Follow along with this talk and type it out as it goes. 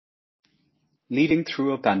Leading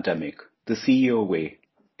Through a Pandemic, The CEO Way,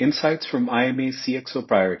 Insights from IMA's CXO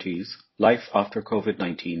Priorities, Life After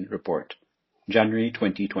COVID-19 Report, January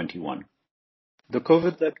 2021. The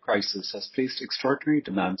COVID-led crisis has placed extraordinary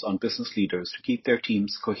demands on business leaders to keep their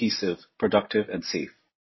teams cohesive, productive, and safe.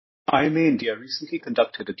 IMA India recently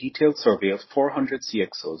conducted a detailed survey of 400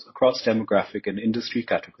 CXOs across demographic and industry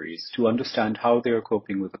categories to understand how they are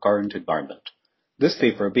coping with the current environment. This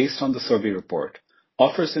paper, based on the survey report,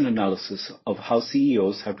 offers an analysis of how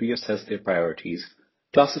CEOs have reassessed their priorities,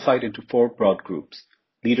 classified into four broad groups: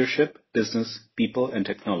 leadership, business, people, and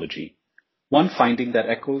technology. One finding that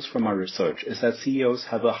echoes from our research is that CEOs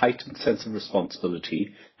have a heightened sense of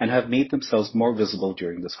responsibility and have made themselves more visible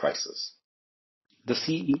during this crisis. The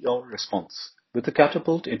CEO response. With the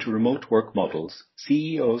catapult into remote work models,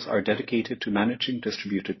 CEOs are dedicated to managing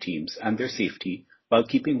distributed teams and their safety while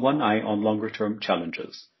keeping one eye on longer-term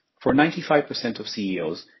challenges. For 95% of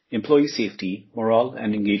CEOs, employee safety, morale,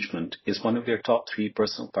 and engagement is one of their top three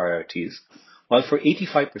personal priorities, while for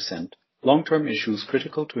 85%, long-term issues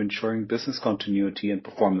critical to ensuring business continuity and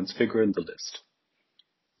performance figure in the list.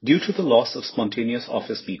 Due to the loss of spontaneous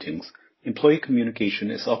office meetings, employee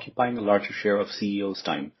communication is occupying a larger share of CEOs'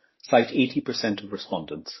 time, cite 80% of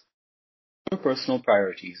respondents. Other personal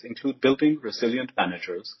priorities include building resilient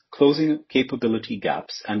managers, closing capability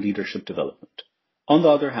gaps, and leadership development. On the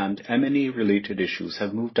other hand, M&A-related issues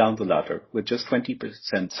have moved down the ladder, with just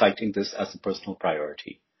 20% citing this as a personal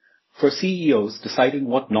priority. For CEOs, deciding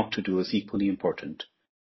what not to do is equally important.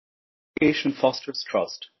 Communication fosters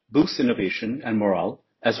trust, boosts innovation and morale,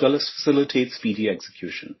 as well as facilitates speedy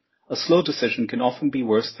execution. A slow decision can often be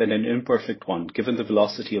worse than an imperfect one, given the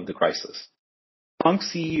velocity of the crisis. Among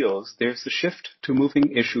CEOs, there is a shift to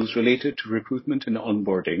moving issues related to recruitment and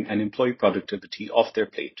onboarding and employee productivity off their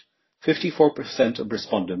plate. 54% of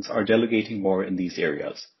respondents are delegating more in these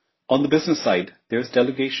areas. On the business side, there is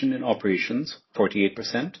delegation in operations,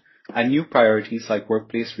 48%, and new priorities like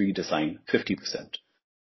workplace redesign, 50%.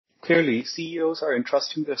 Clearly, CEOs are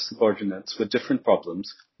entrusting their subordinates with different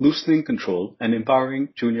problems, loosening control, and empowering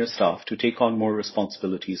junior staff to take on more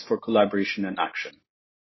responsibilities for collaboration and action.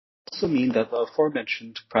 It also means that the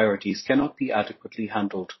aforementioned priorities cannot be adequately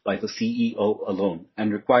handled by the CEO alone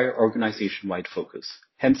and require organization-wide focus,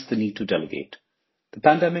 hence the need to delegate. The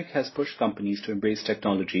pandemic has pushed companies to embrace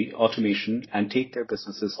technology, automation, and take their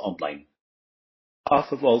businesses online.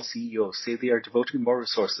 Half of all CEOs say they are devoting more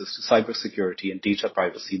resources to cybersecurity and data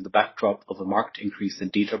privacy in the backdrop of a marked increase in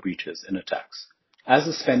data breaches and attacks. As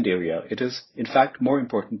a spend area, it is, in fact, more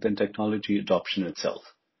important than technology adoption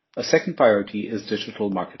itself. A second priority is digital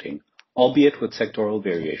marketing, albeit with sectoral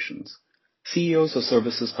variations. CEOs of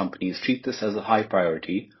services companies treat this as a high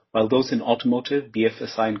priority, while those in automotive,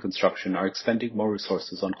 BFSI, and construction are expending more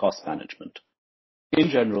resources on cost management. In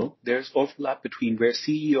general, there is overlap between where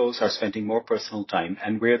CEOs are spending more personal time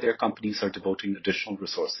and where their companies are devoting additional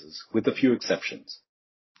resources, with a few exceptions.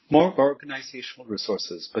 More organizational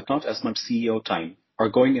resources, but not as much CEO time, are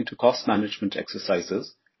going into cost management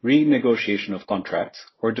exercises, renegotiation of contracts,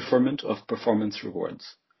 or deferment of performance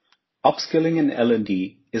rewards. Upskilling and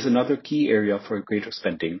L&D is another key area for greater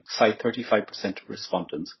spending, cite 35% of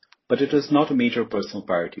respondents, but it is not a major personal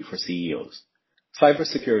priority for CEOs.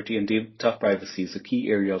 Cybersecurity and data privacy is a key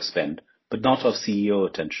area of spend, but not of CEO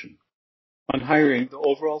attention. On hiring, the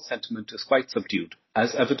overall sentiment is quite subdued,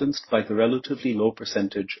 as evidenced by the relatively low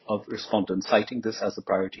percentage of respondents citing this as a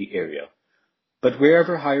priority area. But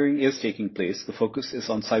wherever hiring is taking place, the focus is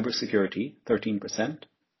on cybersecurity, 13%,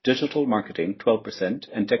 digital marketing, 12%,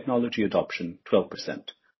 and technology adoption, 12%.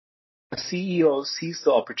 A CEO sees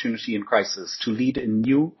the opportunity in crisis to lead in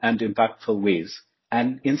new and impactful ways,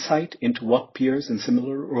 and insight into what peers in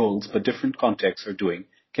similar roles but different contexts are doing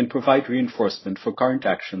can provide reinforcement for current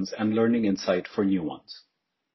actions and learning insight for new ones.